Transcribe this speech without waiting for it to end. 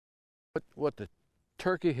What the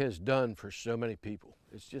turkey has done for so many people,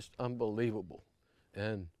 it's just unbelievable.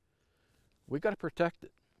 And we got to protect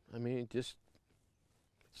it. I mean, just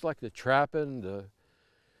it's like the trapping, the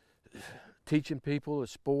teaching people the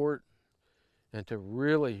sport, and to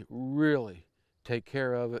really, really take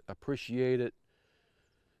care of it, appreciate it,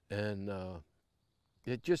 and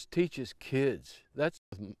it just teaches kids. That's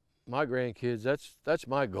my grandkids. That's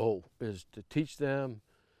my goal, is to teach them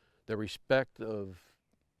the respect of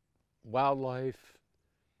wildlife,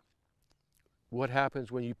 what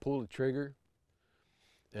happens when you pull the trigger,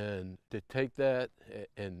 and to take that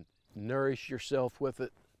and nourish yourself with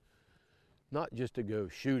it, not just to go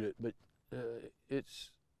shoot it, but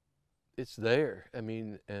it's it's there. I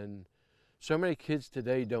mean, and so many kids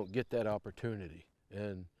today don't get that opportunity.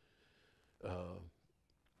 And uh,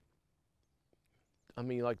 I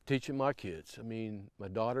mean, like teaching my kids. I mean, my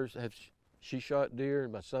daughters have she shot deer,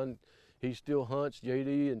 and my son, he still hunts.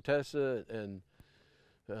 JD and Tessa, and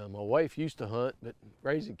my wife used to hunt, but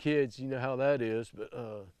raising kids, you know how that is.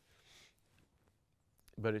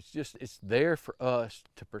 But it's just it's there for us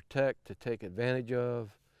to protect, to take advantage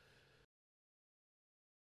of,